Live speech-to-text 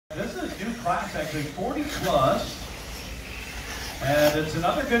class, actually 40 plus. And it's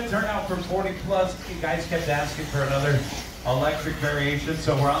another good turnout for 40 plus. You guys kept asking for another electric variation,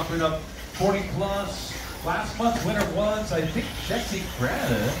 so we're offering up 40 plus. Last month's winner was, I think, Jesse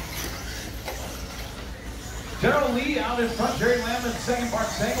Greta. Gerald Lee out in front, Jerry Lamb in second, Bart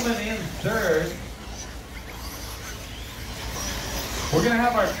Sengelmann in third. We're going to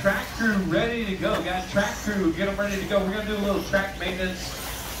have our track crew ready to go. Got track crew, get them ready to go. We're going to do a little track maintenance,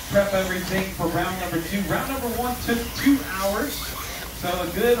 prep everything for round number 2. Round number 1 took 2 hours. So a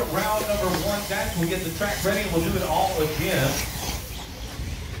good round number 1, guys. We'll get the track ready and we'll do it all again.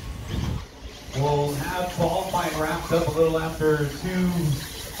 We'll have qualifying wrapped up a little after 2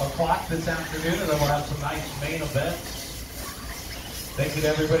 o'clock this afternoon, and then we'll have some nice main events. Thank you to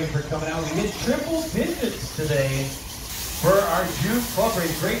everybody for coming out. We hit triple digits today for our June club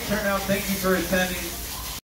race. Great turnout. Thank you for attending.